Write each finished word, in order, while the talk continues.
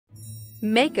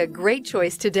Make a great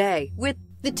choice today with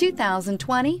the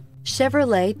 2020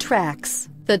 Chevrolet Trax.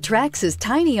 The Trax is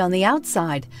tiny on the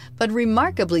outside, but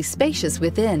remarkably spacious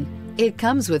within. It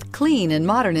comes with clean and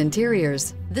modern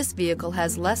interiors. This vehicle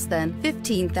has less than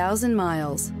 15,000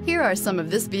 miles. Here are some of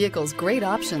this vehicle's great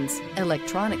options: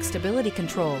 electronic stability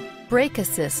control, brake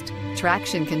assist,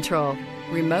 traction control,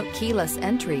 remote keyless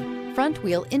entry, front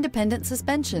wheel independent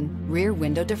suspension, rear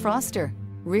window defroster,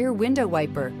 rear window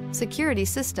wiper, security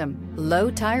system, low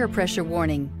tire pressure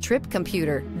warning, trip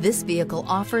computer. This vehicle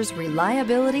offers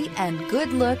reliability and good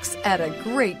looks at a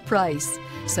great price.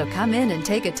 So come in and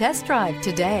take a test drive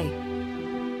today.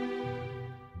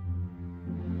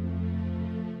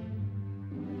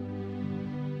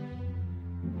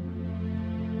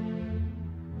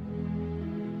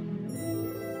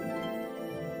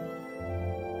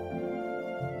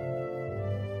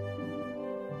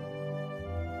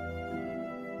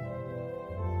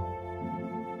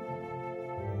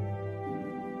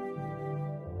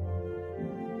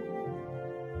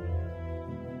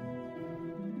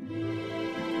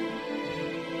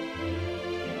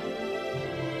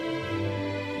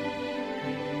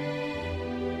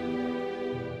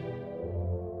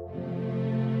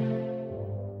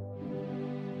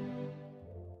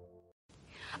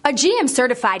 A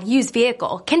GM-certified used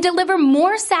vehicle can deliver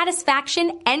more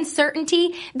satisfaction and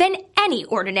certainty than any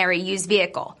ordinary used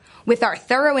vehicle. With our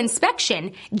thorough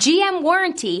inspection, GM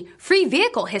warranty, free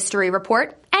vehicle history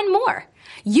report, and more.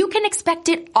 You can expect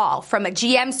it all from a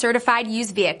GM-certified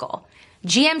used vehicle.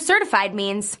 GM-certified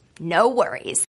means no worries.